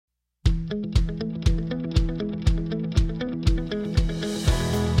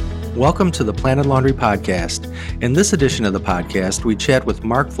Welcome to the Planet Laundry Podcast. In this edition of the podcast, we chat with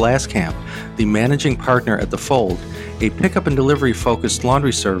Mark Vlaskamp, the managing partner at The Fold, a pickup and delivery focused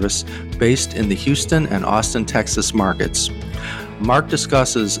laundry service based in the Houston and Austin, Texas markets. Mark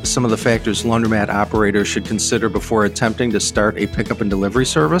discusses some of the factors laundromat operators should consider before attempting to start a pickup and delivery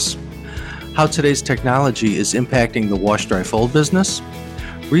service, how today's technology is impacting the wash, dry, fold business,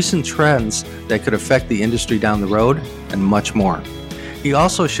 recent trends that could affect the industry down the road, and much more. He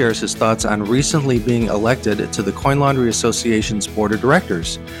also shares his thoughts on recently being elected to the Coin Laundry Association's board of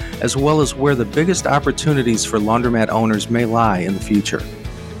directors, as well as where the biggest opportunities for laundromat owners may lie in the future.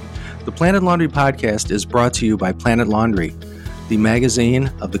 The Planet Laundry Podcast is brought to you by Planet Laundry, the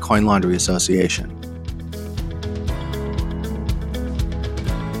magazine of the Coin Laundry Association.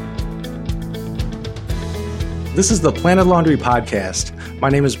 This is the Planet Laundry Podcast. My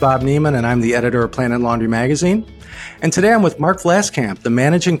name is Bob Neiman, and I'm the editor of Planet Laundry Magazine. And today I'm with Mark Vlaskamp, the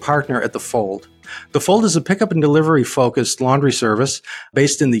managing partner at The Fold. The Fold is a pickup and delivery focused laundry service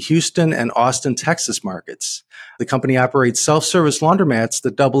based in the Houston and Austin, Texas markets. The company operates self-service laundromats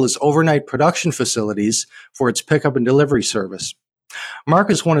that double as overnight production facilities for its pickup and delivery service.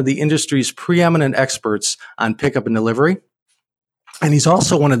 Mark is one of the industry's preeminent experts on pickup and delivery, and he's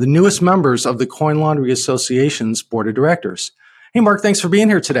also one of the newest members of the Coin Laundry Association's board of directors. Hey, Mark, thanks for being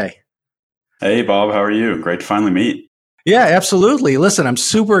here today. Hey, Bob, how are you? Great to finally meet. Yeah, absolutely. Listen, I'm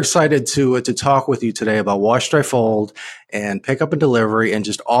super excited to talk with you today about wash, dry, fold and pickup and delivery and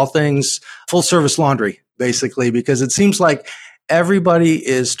just all things full service laundry, basically, because it seems like everybody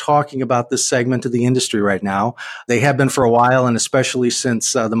is talking about this segment of the industry right now. They have been for a while, and especially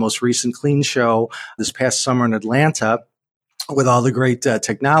since the most recent Clean Show this past summer in Atlanta, with all the great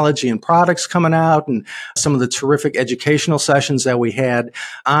technology and products coming out and some of the terrific educational sessions that we had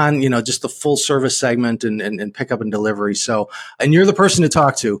on, just the full service segment and pickup and delivery. So, and you're the person to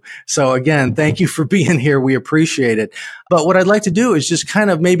talk to. So again, thank you for being here. We appreciate it. But what I'd like to do is just kind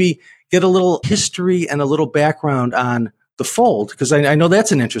of maybe get a little history and a little background on The Fold, because I know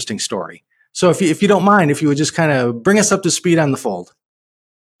that's an interesting story. So if you don't mind, if you would just kind of bring us up to speed on The Fold.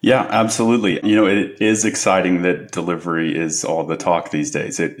 Yeah, absolutely. It is exciting that delivery is all the talk these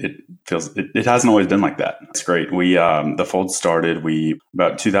days. It hasn't always been like that. It's great. The Fold started,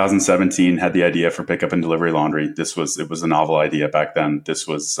 about 2017 had the idea for pickup and delivery laundry. It was a novel idea back then. This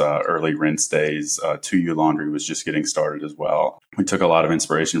was early rinse days. 2U Laundry was just getting started as well. We took a lot of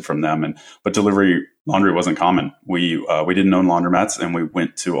inspiration from them, but delivery laundry wasn't common. We didn't own laundromats, and we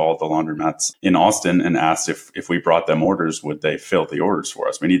went to all the laundromats in Austin and asked if we brought them orders, would they fill the orders for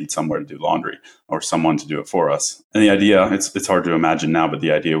us? We needed somewhere to do laundry or someone to do it for us. And the idea, it's hard to imagine now, but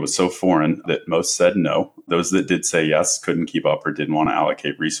the idea was so foreign that most said no. Those that did say yes couldn't keep up or didn't want to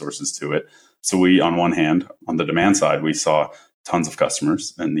allocate resources to it. So we, on one hand, on the demand side, we saw tons of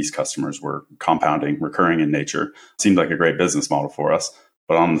customers, and these customers were compounding, recurring in nature. Seemed like a great business model for us.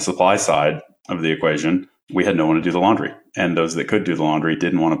 But on the supply side of the equation, we had no one to do the laundry. And those that could do the laundry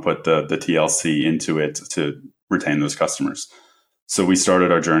didn't want to put the TLC into it to retain those customers. So we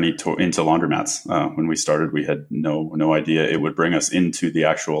started our journey into laundromats. When we started, we had no idea it would bring us into the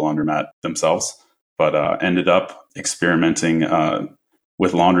actual laundromat themselves, but ended up experimenting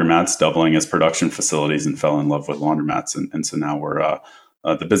with laundromats, doubling as production facilities, and fell in love with laundromats. And so now we're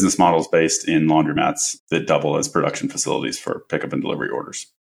the business model is based in laundromats that double as production facilities for pickup and delivery orders.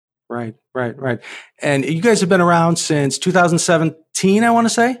 Right. And you guys have been around since 2017, I want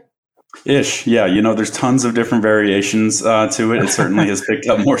to say? Ish. Yeah. There's tons of different variations to it. It certainly has picked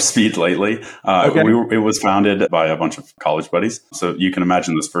up more speed lately. Okay. It was founded by a bunch of college buddies. So you can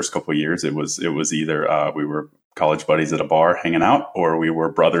imagine those first couple of years, it was either we were college buddies at a bar hanging out, or we were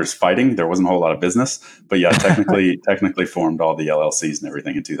brothers fighting. There wasn't a whole lot of business, but yeah, technically formed all the LLCs and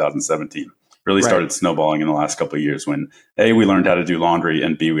everything in 2017. Really started snowballing in the last couple of years when A, we learned how to do laundry,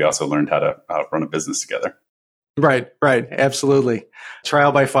 and B, we also learned how to run a business together. Right. Absolutely.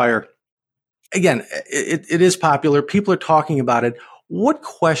 Trial by fire. Again, it is popular. People are talking about it. What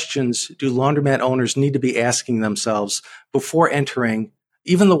questions do laundromat owners need to be asking themselves before entering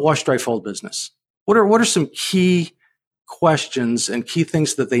even the wash, dry, fold business? What are some key questions and key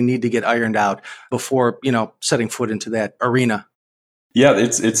things that they need to get ironed out before, setting foot into that arena? Yeah,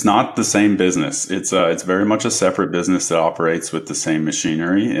 it's not the same business. It's very much a separate business that operates with the same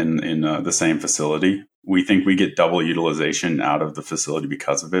machinery in the same facility. We think we get double utilization out of the facility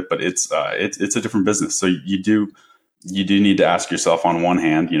because of it, but it's a different business. So you do need to ask yourself, on one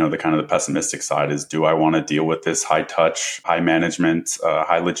hand, the kind of the pessimistic side is, do I want to deal with this high touch, high management,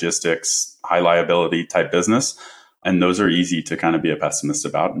 high logistics, high liability type business? And those are easy to kind of be a pessimist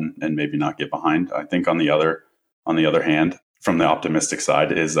about and maybe not get behind. I think on the other hand, from the optimistic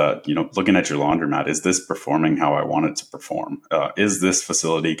side is, looking at your laundromat, is this performing how I want it to perform? Is this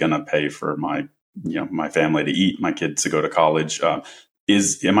facility going to pay for my family to eat, my kids to go to college?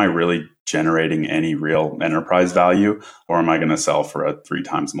 Am I really generating any real enterprise value, or am I going to sell for a 3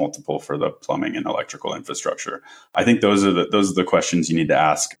 times multiple for the plumbing and electrical infrastructure? I think those are the questions you need to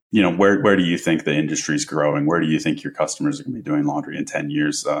ask. Where do you think the industry is growing? Where do you think your customers are going to be doing laundry in 10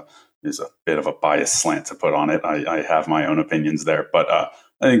 years? There's a bit of a biased slant to put on it. I have my own opinions there, but I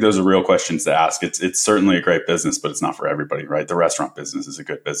think those are real questions to ask. It's certainly a great business, but it's not for everybody, right? The restaurant business is a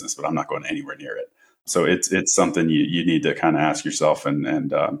good business, but I'm not going anywhere near it. So it's something you need to kind of ask yourself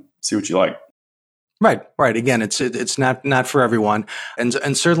and see what you like. Right. Again, it's not for everyone,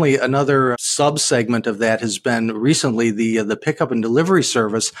 and certainly another sub segment of that has been recently the pickup and delivery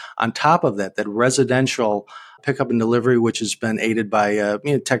service. On top of that residential pickup and delivery, which has been aided by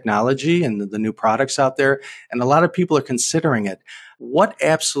technology and the new products out there, and a lot of people are considering it. What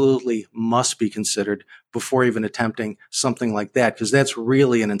absolutely must be considered before even attempting something like that? Because that's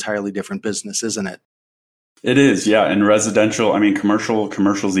really an entirely different business, isn't it? It is, yeah. And residential,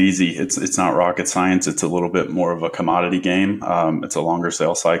 commercial's easy. It's not rocket science. It's a little bit more of a commodity game. It's a longer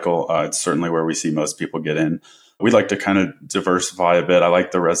sales cycle. It's certainly where we see most people get in. We like to kind of diversify a bit. I like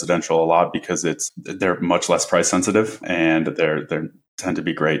the residential a lot because they're much less price sensitive, and they tend to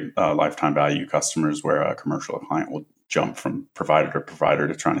be great lifetime value customers, where a commercial client will jump from provider to provider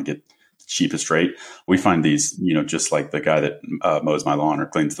to trying to get cheapest rate. We find these, just like the guy that mows my lawn or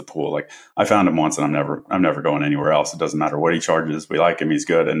cleans the pool. Like, I found him once, and I'm never going anywhere else. It doesn't matter what he charges. We like him. He's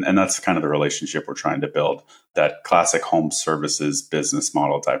good. And that's kind of the relationship we're trying to build, that classic home services business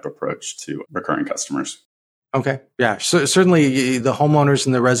model type approach to recurring customers. Okay. Yeah. So certainly the homeowners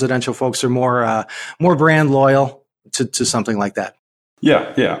and the residential folks are more brand loyal to something like that.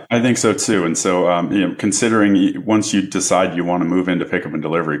 Yeah, I think so too. And so, considering once you decide you want to move into pickup and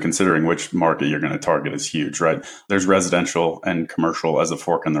delivery, considering which market you're going to target is huge, right? There's residential and commercial as a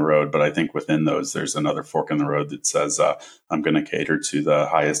fork in the road, but I think within those, there's another fork in the road that says, I'm going to cater to the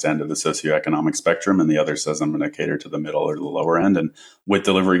highest end of the socioeconomic spectrum, and the other says I'm going to cater to the middle or the lower end. And with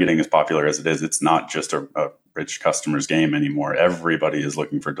delivery getting as popular as it is, it's not just a rich customers game anymore. Everybody is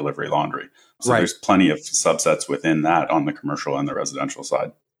looking for delivery laundry. So There's plenty of subsets within that on the commercial and the residential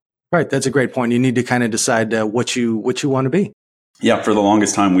side. Right. That's a great point. You need to kind of decide what you want to be. Yeah. For the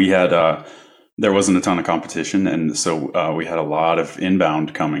longest time, we had, there wasn't a ton of competition. And so we had a lot of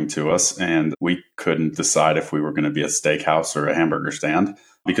inbound coming to us, and we couldn't decide if we were going to be a steakhouse or a hamburger stand,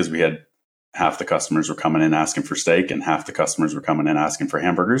 because we had half the customers were coming in asking for steak and half the customers were coming in asking for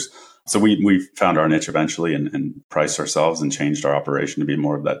hamburgers. So we found our niche eventually and priced ourselves and changed our operation to be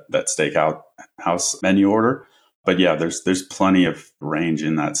more of that steakhouse menu order. But yeah, there's plenty of range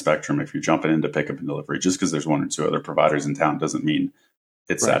in that spectrum. If you're jumping into pickup and delivery, just because there's 1 or 2 other providers in town doesn't mean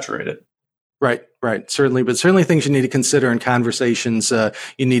it's saturated. Right. Certainly. But certainly things you need to consider in conversations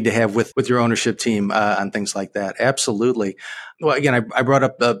you need to have with your ownership team on things like that. Absolutely. Well, again, I brought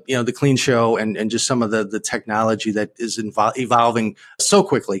up the Clean Show and just some of the technology that is evolving so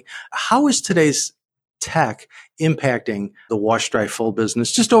quickly. How is today's tech impacting the wash, dry, fold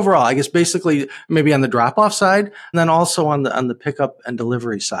business just overall? I guess basically maybe on the drop off side, and then also on the pickup and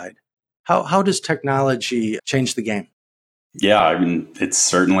delivery side. How does technology change the game? Yeah, it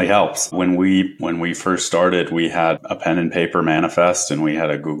certainly helps. When we first started, we had a pen and paper manifest, and we had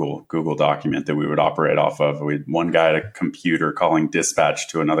a Google document that we would operate off of. We had one guy at a computer calling dispatch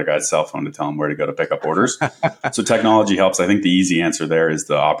to another guy's cell phone to tell him where to go to pick up orders. So technology helps. I think the easy answer there is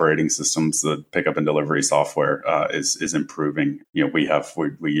the operating systems, the pickup and delivery software is improving. We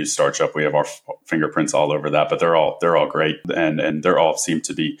use StartShop. We have our fingerprints all over that, but they're all great, and they're all seem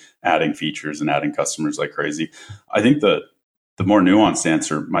to be adding features and adding customers like crazy. I think the more nuanced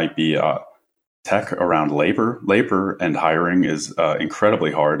answer might be tech around labor. Labor and hiring is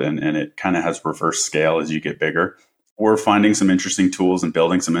incredibly hard, and it kind of has reverse scale as you get bigger. We're finding some interesting tools and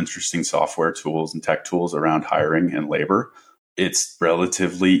building some interesting software tools and tech tools around hiring and labor. It's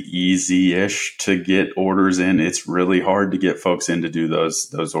relatively easy-ish to get orders in. It's really hard to get folks in to do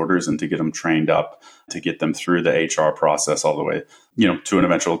those orders and to get them trained up, to get them through the HR process all the way, to an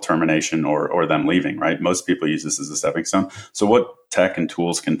eventual termination or them leaving, right? Most people use this as a stepping stone. So what tech and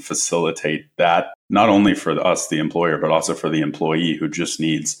tools can facilitate that, not only for us, the employer, but also for the employee who just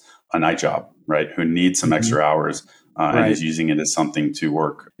needs a night job, right? Who needs some extra hours and is using it as something to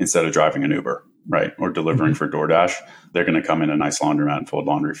work instead of driving an Uber, right? Or delivering for DoorDash. They're going to come in a nice laundromat and fold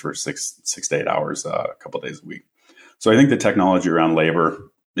laundry for six to 8 hours, a couple of days a week. So I think the technology around labor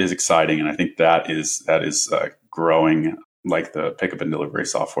is exciting. And I think that is growing like the pickup and delivery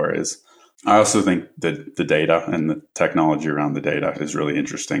software is. I also think that the data and the technology around the data is really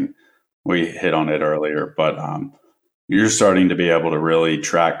interesting. We hit on it earlier, but you're starting to be able to really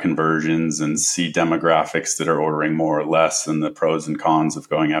track conversions and see demographics that are ordering more or less, and the pros and cons of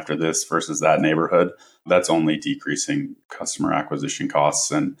going after this versus that neighborhood. That's only decreasing customer acquisition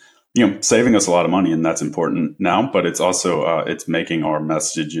costs and saving us a lot of money, and that's important now. But it's also it's making our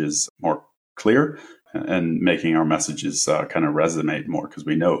messages more clear and making our messages kind of resonate more because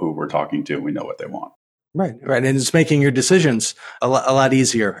we know who we're talking to and we know what they want. Right, right, and it's making your decisions a lot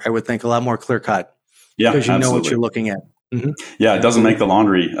easier. I would think a lot more clear cut. Yeah, Because you know what absolutely. you're looking at. Mm-hmm. Yeah, it doesn't make the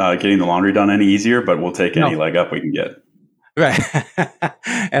laundry, getting the laundry done any easier, but we'll take any leg up we can get. Right.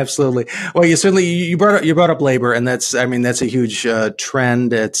 Absolutely. Well, you brought up labor, and that's a huge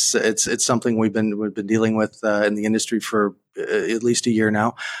trend. It's something we've been dealing with in the industry for at least a year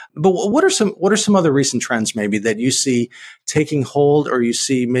now. But what are some other recent trends maybe that you see taking hold, or you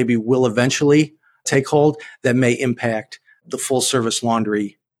see maybe will eventually take hold that may impact the full service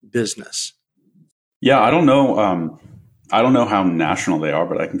laundry business? Yeah, I don't know. I don't know how national they are,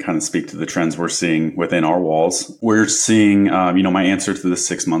 but I can kind of speak to the trends we're seeing within our walls. We're seeing, my answer to this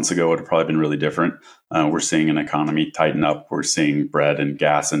 6 months ago would have probably been really different. We're seeing an economy tighten up. We're seeing bread and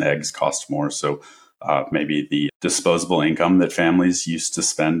gas and eggs cost more. So maybe the disposable income that families used to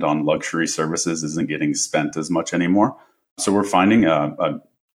spend on luxury services isn't getting spent as much anymore. So we're finding a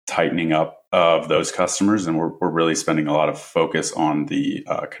tightening up of those customers, and we're really spending a lot of focus on the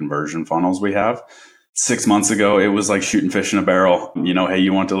conversion funnels we have. 6 months ago, it was like shooting fish in a barrel. Hey,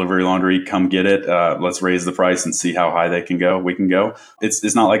 you want delivery laundry? Come get it. Let's raise the price and see how high we can go.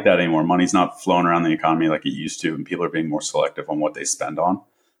 It's not like that anymore. Money's not flowing around the economy like it used to, and people are being more selective on what they spend on.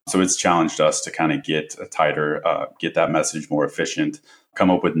 So it's challenged us to kind of get a tighter, get that message more efficient,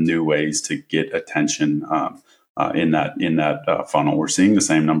 come up with new ways to get attention in that funnel. We're seeing the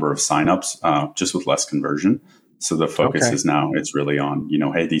same number of signups, just with less conversion. So the focus is now, it's really on,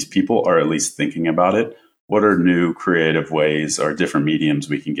 hey, these people are at least thinking about it. What are new creative ways or different mediums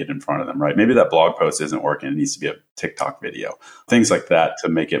we can get in front of them, right? Maybe that blog post isn't working. It needs to be a TikTok video, things like that to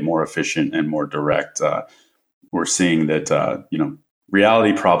make it more efficient and more direct. We're seeing that,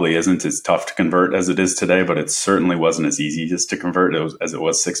 reality probably isn't as tough to convert as it is today, but it certainly wasn't as easy to convert as it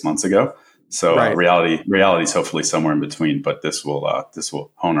was 6 months ago. So right. Reality is hopefully somewhere in between, but this will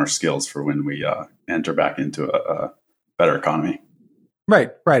hone our skills for when we enter back into a better economy.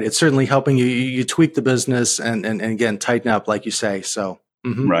 Right. It's certainly helping you tweak the business and again tighten up, like you say. So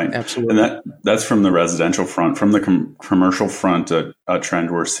right, absolutely. And that's from the residential front. From the commercial front, a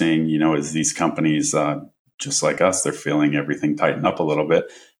trend we're seeing, is these companies. Just like us, they're feeling everything tighten up a little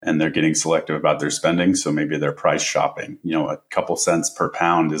bit and they're getting selective about their spending. So maybe they're price shopping. A couple cents per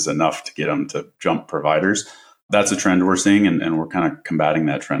pound is enough to get them to jump providers. That's a trend we're seeing. And we're kind of combating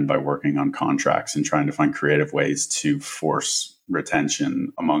that trend by working on contracts and trying to find creative ways to force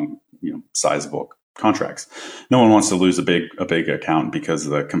retention among, sizable contracts. No one wants to lose a big account because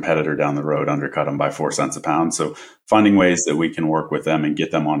the competitor down the road undercut them by 4 cents a pound. So finding ways that we can work with them and get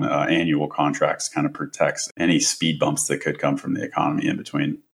them on annual contracts kind of protects any speed bumps that could come from the economy in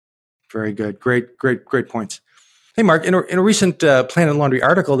between. Very good. Great points. Hey, Mark, in a recent Planet Laundry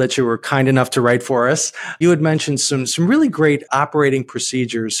article that you were kind enough to write for us, you had mentioned some really great operating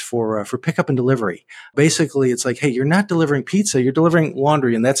procedures for pickup and delivery. Basically, it's like, hey, you're not delivering pizza, you're delivering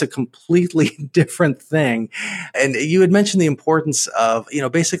laundry, and that's a completely different thing. And you had mentioned the importance of,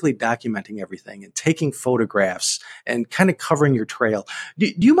 basically documenting everything and taking photographs and kind of covering your trail.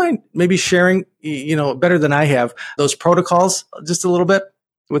 Do you mind maybe sharing, better than I have, those protocols just a little bit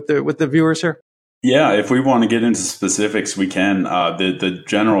with the viewers here? Yeah, if we want to get into specifics, we can. The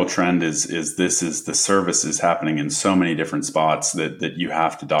general trend is the service is happening in so many different spots that you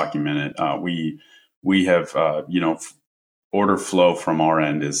have to document it. We have order flow from our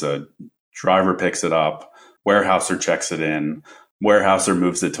end is a driver picks it up, warehouser checks it in, warehouser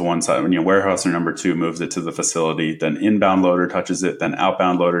moves it to one side. Warehouser number 2 moves it to the facility, then inbound loader touches it, then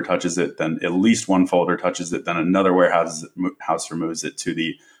outbound loader touches it, then at least one folder touches it, then another warehouser moves it to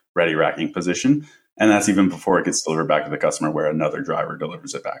the ready racking position. And that's even before it gets delivered back to the customer where another driver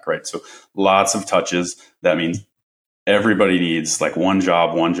delivers it back, right? So lots of touches. That means everybody needs like one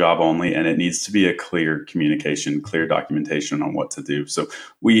job only, and it needs to be a clear communication, clear documentation on what to do. So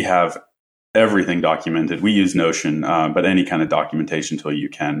we have everything documented. We use Notion, but any kind of documentation tool you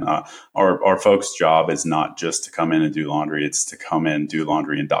can. Our folks' job is not just to come in and do laundry. It's to come in, do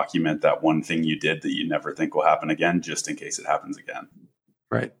laundry, and document that one thing you did that you never think will happen again, just in case it happens again.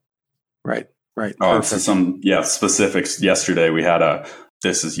 Right. So some specifics. Yesterday we had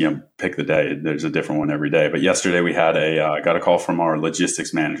this is, pick the day. There's a different one every day. But yesterday we had got a call from our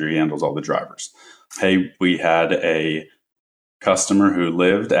logistics manager. He handles all the drivers. Hey, we had a customer who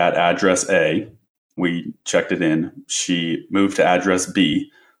lived at address A. We checked it in. She moved to address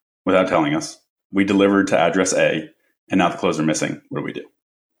B without telling us. We delivered to address A, and now the clothes are missing. What do we do?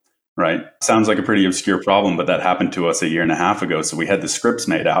 Right? Sounds like a pretty obscure problem, but that happened to us a year and a half ago. So we had the scripts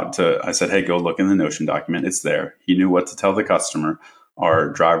made out I said, hey, go look in the Notion document. It's there. He knew what to tell the customer. Our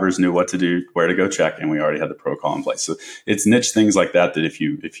drivers knew what to do, where to go check, and we already had the protocol in place. So it's niche things like that if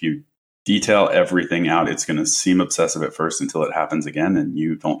you detail everything out, it's going to seem obsessive at first until it happens again, and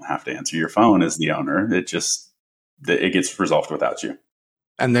you don't have to answer your phone as the owner. It gets resolved without you.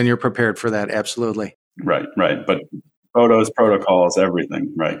 And then you're prepared for that. Absolutely. Right. But photos, protocols,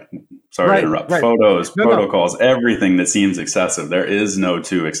 everything. Right. Sorry to interrupt. Right. Photos, protocols, everything that seems excessive. There is no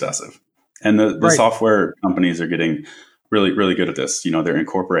too excessive. And the software companies are getting really, really good at this. They're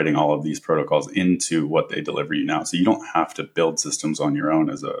incorporating all of these protocols into what they deliver you now. So you don't have to build systems on your own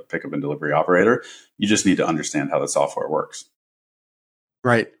as a pickup and delivery operator. You just need to understand how the software works.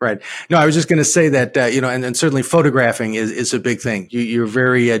 Right. No, I was just going to say that, and certainly photographing is a big thing. You're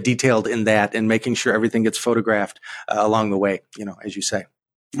very detailed in that and making sure everything gets photographed along the way, as you say.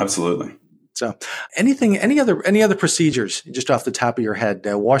 Absolutely. So any other procedures just off the top of your head,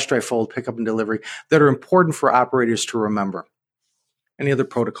 wash, dry, fold, pickup and delivery that are important for operators to remember? Any other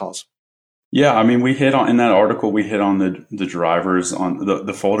protocols? Yeah, I mean, we hit on in that article. We hit on the drivers on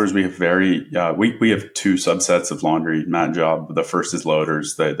the folders. We have we have two subsets of laundry mat job. The first is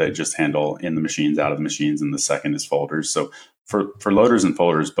loaders that just handle in the machines, out of the machines, and the second is folders. So for loaders and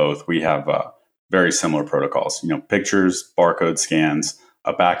folders both, we have very similar protocols. Pictures, barcode scans,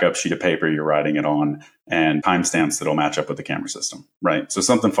 a backup sheet of paper you're writing it on, and timestamps that'll match up with the camera system, right? So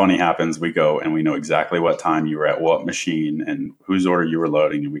something funny happens, we go and we know exactly what time you were at what machine and whose order you were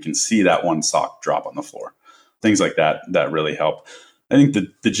loading, and we can see that one sock drop on the floor. Things like that really help. I think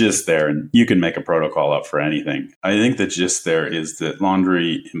the gist there, and you can make a protocol up for anything. I think the gist there is that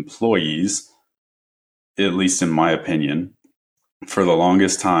laundry employees, at least in my opinion, for the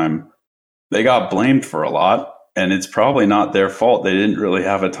longest time, they got blamed for a lot. And it's probably not their fault. They didn't really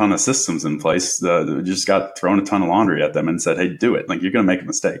have a ton of systems in place. They just got thrown a ton of laundry at them and said, hey, do it. Like, you're going to make a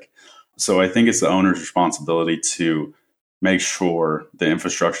mistake. So I think it's the owner's responsibility to make sure the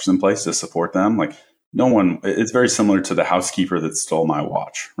infrastructure's in place to support them. Like, it's very similar to the housekeeper that stole my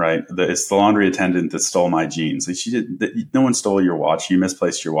watch, right? It's the laundry attendant that stole my jeans. Like, no one stole your watch. You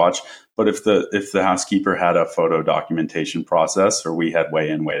misplaced your watch. But if the housekeeper had a photo documentation process, or we had weigh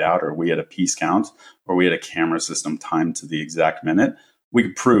in, weigh out, or we had a piece count, or we had a camera system timed to the exact minute, we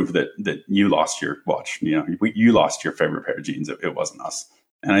could prove that you lost your watch. You lost your favorite pair of jeans. It wasn't us.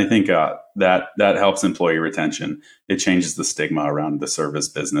 And I think that helps employee retention. It changes the stigma around the service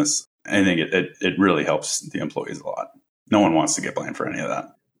business. I think it really helps the employees a lot. No one wants to get blamed for any of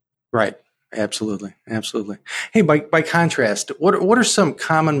that. Right. Absolutely. Hey, by contrast, what are some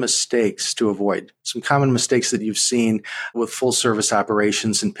common mistakes to avoid? Some common mistakes that you've seen with full service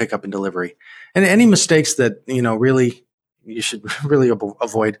operations and pickup and delivery, and any mistakes that really you should really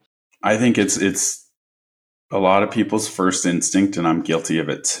avoid? I think it's a lot of people's first instinct, and I'm guilty of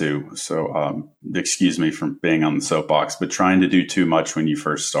it too. So excuse me for being on the soapbox, but trying to do too much when you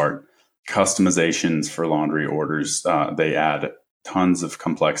first start. Customizations for laundry orders, they add tons of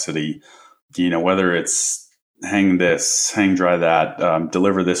complexity. Whether it's hang this, hang dry that,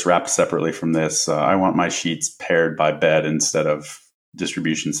 deliver this wrapped separately from this. I want my sheets paired by bed instead of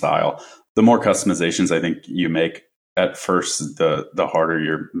distribution style. The more customizations I think you make at first, the harder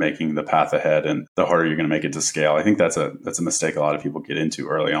you're making the path ahead, and the harder you're going to make it to scale. I think that's a mistake a lot of people get into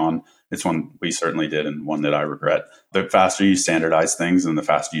early on. It's one we certainly did, and one that I regret. The faster you standardize things, and the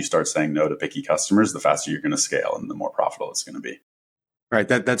faster you start saying no to picky customers, the faster you're going to scale, and the more profitable it's going to be. Right.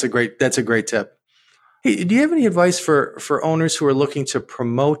 That's a great tip. Hey, do you have any advice for owners who are looking to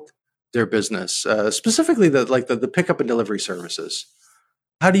promote their business, specifically the pickup and delivery services?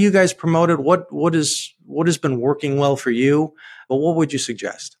 How do you guys promote it? What has been working well for you? But what would you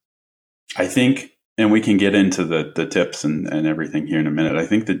suggest? I think, and we can get into the tips and everything here in a minute. I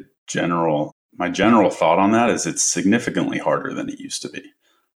think my general thought on that is it's significantly harder than it used to be.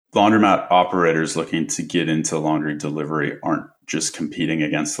 Laundromat operators looking to get into laundry delivery aren't just competing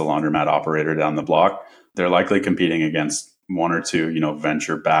against the laundromat operator down the block. They're likely competing against one or two,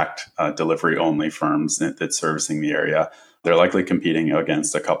 venture-backed delivery-only firms that's servicing the area. They're likely competing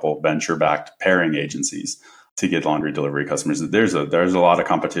against a couple venture-backed pairing agencies to get laundry delivery customers. There's a lot of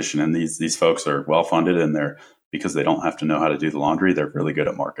competition, and these folks are well-funded, and because they don't have to know how to do the laundry, they're really good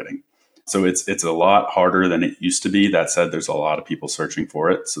at marketing. So it's a lot harder than it used to be. That said, there's a lot of people searching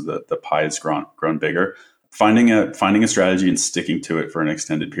for it. So the pie has grown bigger. Finding a strategy and sticking to it for an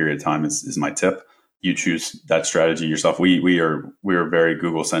extended period of time is my tip. You choose that strategy yourself. We are very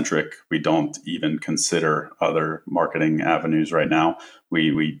Google centric. We don't even consider other marketing avenues right now.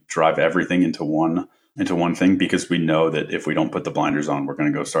 We drive everything into one thing because we know that if we don't put the blinders on, we're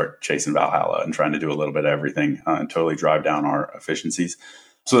going to go start chasing Valhalla and trying to do a little bit of everything and totally drive down our efficiencies.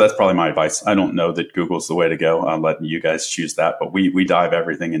 So that's probably my advice. I don't know that Google's the way to go. I'll let you guys choose that, but we dive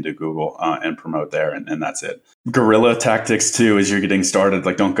everything into Google and promote there, and that's it. Guerrilla tactics too, as you're getting started.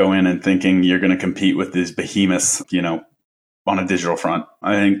 Like, don't go in and thinking you're going to compete with these behemoths, on a digital front.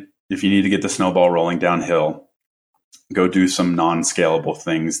 I think if you need to get the snowball rolling downhill, go do some non-scalable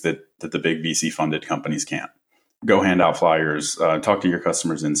things that the big VC-funded companies can't. Go hand out flyers, talk to your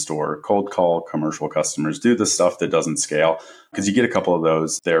customers in store, cold call commercial customers, do the stuff that doesn't scale, because you get a couple of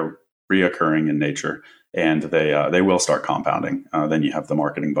those. They're reoccurring in nature, and they will start compounding. Then you have the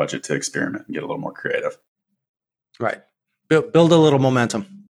marketing budget to experiment and get a little more creative. Right. Build a little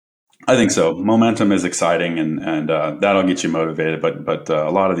momentum. I think so. Momentum is exciting, and that'll get you motivated. But a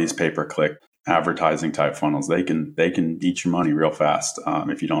lot of these pay-per-click advertising type funnels, they can eat your money real fast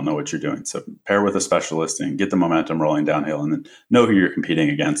if you don't know what you're doing. So pair with a specialist and get the momentum rolling downhill, and then know who you're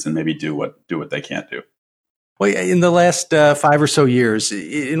competing against, and maybe do what they can't do. Well, in the last 5 or so years,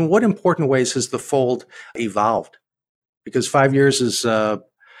 in what important ways has the Fold evolved? Because 5 years is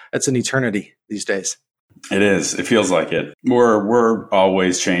that's an eternity these days. It is. It feels like it. We're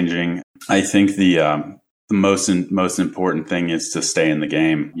always changing. I think the most important thing is to stay in the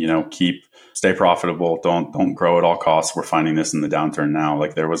game. Stay profitable. Don't grow at all costs. We're finding this in the downturn now.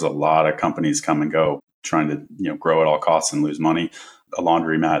 Like, there was a lot of companies come and go trying to grow at all costs and lose money. A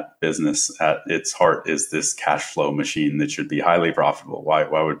laundromat business at its heart is this cash flow machine that should be highly profitable. Why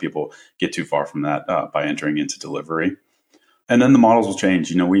would people get too far from that by entering into delivery? And then the models will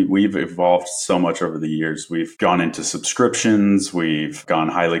change. We've evolved so much over the years. We've gone into subscriptions. We've gone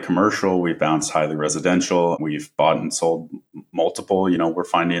highly commercial. We've bounced highly residential. We've bought and sold multiple. We're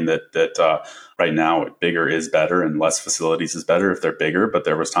finding that right now bigger is better and less facilities is better if they're bigger. But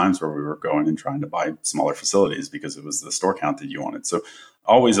there was times where we were going and trying to buy smaller facilities because it was the store count that you wanted. So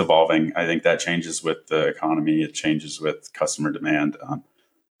always evolving. I think that changes with the economy. It changes with customer demand.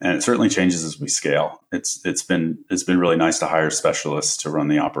 And it certainly changes as we scale. It's been really nice to hire specialists to run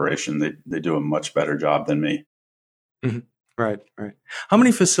the operation. They do a much better job than me. Mm-hmm. Right. How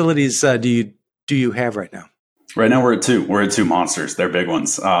many facilities do you have right now? Right now we're at 2. We're at 2 monsters. They're big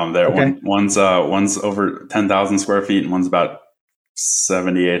ones. One's over 10,000 square feet, and one's about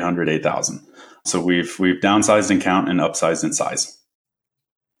 7,800, 8,000. So we've downsized in count and upsized in size.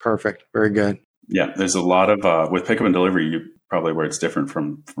 Perfect. Very good. Yeah, there's a lot of with pickup and delivery. Probably where it's different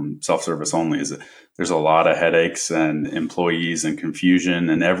from self-service only is that there's a lot of headaches and employees and confusion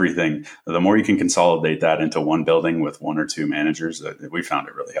and everything. The more you can consolidate that into one building with 1 or 2 managers, we found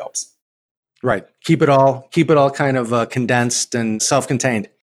it really helps. Right. Keep it all kind of condensed and self-contained.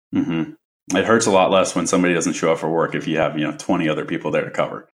 Mm-hmm. It hurts a lot less when somebody doesn't show up for work if you have 20 other people there to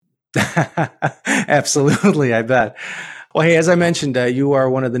cover. Absolutely, I bet. Well, hey, as I mentioned, you are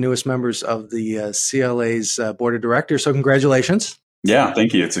one of the newest members of the CLA's board of directors. So congratulations. Yeah,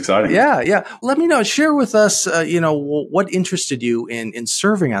 thank you. It's exciting. Yeah. Let me know. Share with us, what interested you in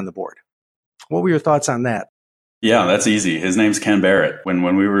serving on the board. What were your thoughts on that? Yeah, that's easy. His name's Ken Barrett.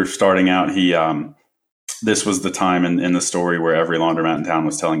 When we were starting out, this was the time in the story where every laundromat in town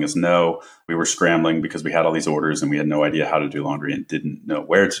was telling us no. We were scrambling because we had all these orders and we had no idea how to do laundry and didn't know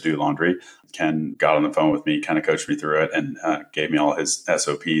where to do laundry. Ken got on the phone with me, kind of coached me through it, and gave me all his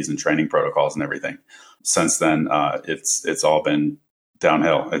SOPs and training protocols and everything. Since then, it's all been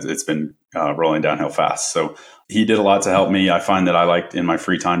downhill. It's been rolling downhill fast. So he did a lot to help me. I find that I like in my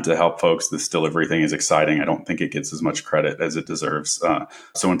free time to help folks. This delivery thing is exciting. I don't think it gets as much credit as it deserves.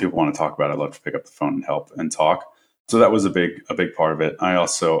 So when people want to talk about it, I love to pick up the phone and help and talk. So that was a big part of it.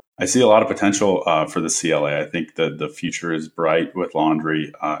 I see a lot of potential for the CLA. I think that the future is bright with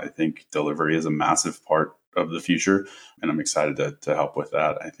laundry. I think delivery is a massive part of the future, and I'm excited to help with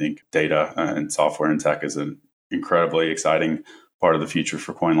that. I think data and software and tech is an incredibly exciting part of the future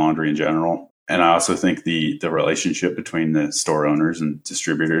for Coin Laundry in general. And I also think the relationship between the store owners and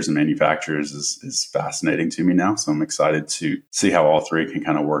distributors and manufacturers is fascinating to me now. So I'm excited to see how all three can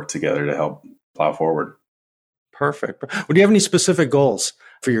kind of work together to help plow forward. Perfect. Well, do you have any specific goals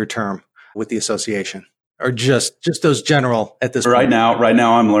for your term with the association, or just those general at this point? Right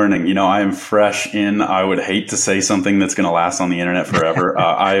now I'm learning. I am fresh in. I would hate to say something that's going to last on the internet forever.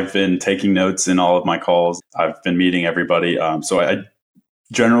 I've been taking notes in all of my calls. I've been meeting everybody. So I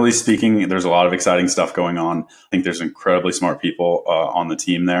Generally speaking, there's a lot of exciting stuff going on. I think there's incredibly smart people on the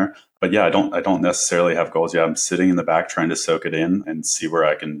team there. But yeah, I don't necessarily have goals yet. I'm sitting in the back trying to soak it in and see where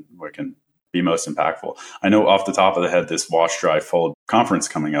I can be most impactful. I know off the top of the head, this Wash, Dry, Fold conference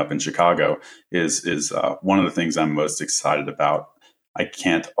coming up in Chicago is one of the things I'm most excited about. I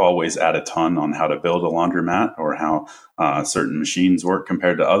can't always add a ton on how to build a laundromat or how certain machines work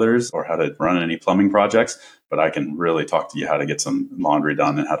compared to others or how to run any plumbing projects, but I can really talk to you how to get some laundry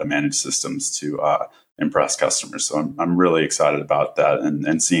done and how to manage systems to impress customers. So I'm really excited about that,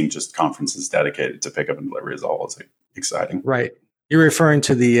 and seeing just conferences dedicated to pickup and delivery is always exciting. Right. You're referring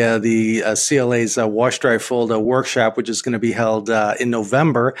to the CLA's Wash, Dry, Fold workshop, which is going to be held in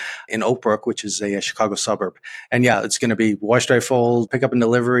November in Oak Brook, which is a Chicago suburb. And yeah, it's going to be Wash, Dry, Fold, pickup and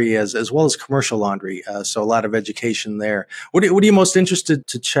delivery, as well as commercial laundry. So a lot of education there. What are you most interested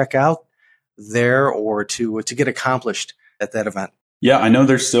to check out there or to get accomplished at that event? Yeah, I know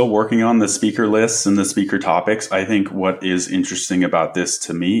they're still working on the speaker lists and the speaker topics. I think what is interesting about this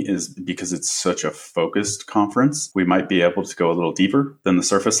to me is because it's such a focused conference, we might be able to go a little deeper than the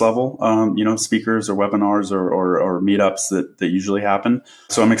surface level, speakers or webinars or meetups that usually happen.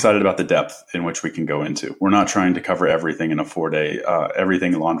 So I'm excited about the depth in which we can go into. We're not trying to cover everything in a 4-day,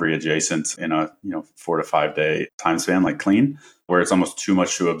 everything laundry adjacent in a 4 to 5 day time span like clean, where it's almost too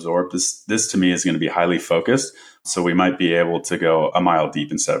much to absorb. This to me is going to be highly focused. So we might be able to go a mile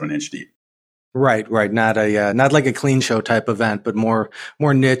deep instead of an inch deep. Right. Not like a clean show type event, but more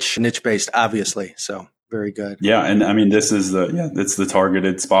niche based, obviously. So very good. Yeah, and I mean this is it's the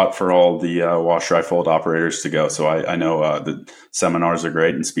targeted spot for all the Wash, Dry, Fold operators to go. So I know the seminars are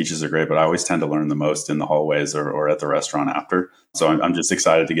great and speeches are great, but I always tend to learn the most in the hallways or at the restaurant after. So I'm just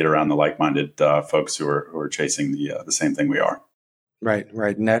excited to get around the like-minded folks who are chasing the same thing we are. Right.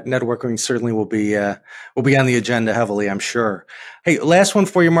 Networking certainly will be on the agenda heavily, I'm sure. Hey, last one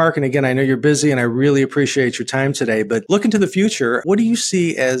for you, Mark. And again, I know you're busy and I really appreciate your time today, but looking to the future, what do you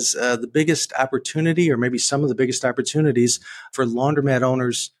see as the biggest opportunity or maybe some of the biggest opportunities for laundromat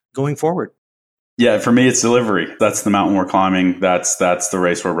owners going forward? Yeah, for me, it's delivery. That's the mountain we're climbing. That's the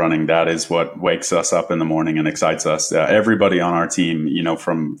race we're running. That is what wakes us up in the morning and excites us. Everybody on our team,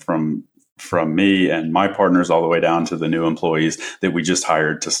 from me and my partners all the way down to the new employees that we just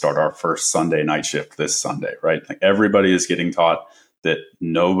hired to start our first Sunday night shift this Sunday, right? Like everybody is getting taught that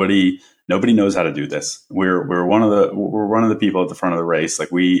nobody knows how to do this. We're one of the people at the front of the race.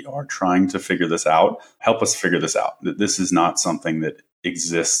 Like we are trying to figure this out. Help us figure this out. That this is not something that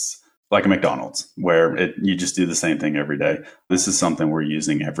exists like a McDonald's where you just do the same thing every day. This is something we're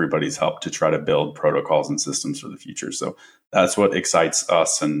using everybody's help to try to build protocols and systems for the future. So that's what excites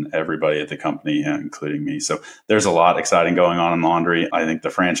us and everybody at the company, including me. So there's a lot exciting going on in laundry. I think the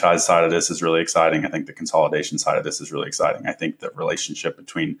franchise side of this is really exciting. I think the consolidation side of this is really exciting. I think the relationship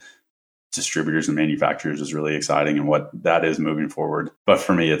between distributors and manufacturers is really exciting and what that is moving forward. But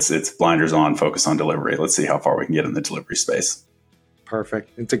for me, it's blinders on, focus on delivery. Let's see how far we can get in the delivery space.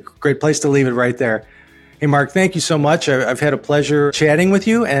 Perfect. It's a great place to leave it right there. Hey, Mark, thank you so much. I've had a pleasure chatting with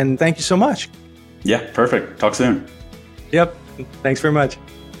you, and thank you so much. Yeah, perfect. Talk soon. Yep. Thanks very much.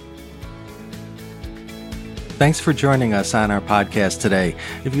 Thanks for joining us on our podcast today.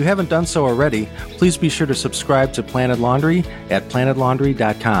 If you haven't done so already, please be sure to subscribe to Planet Laundry at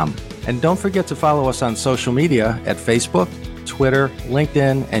planetlaundry.com. And don't forget to follow us on social media at Facebook, Twitter,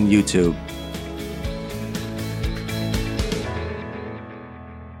 LinkedIn, and YouTube.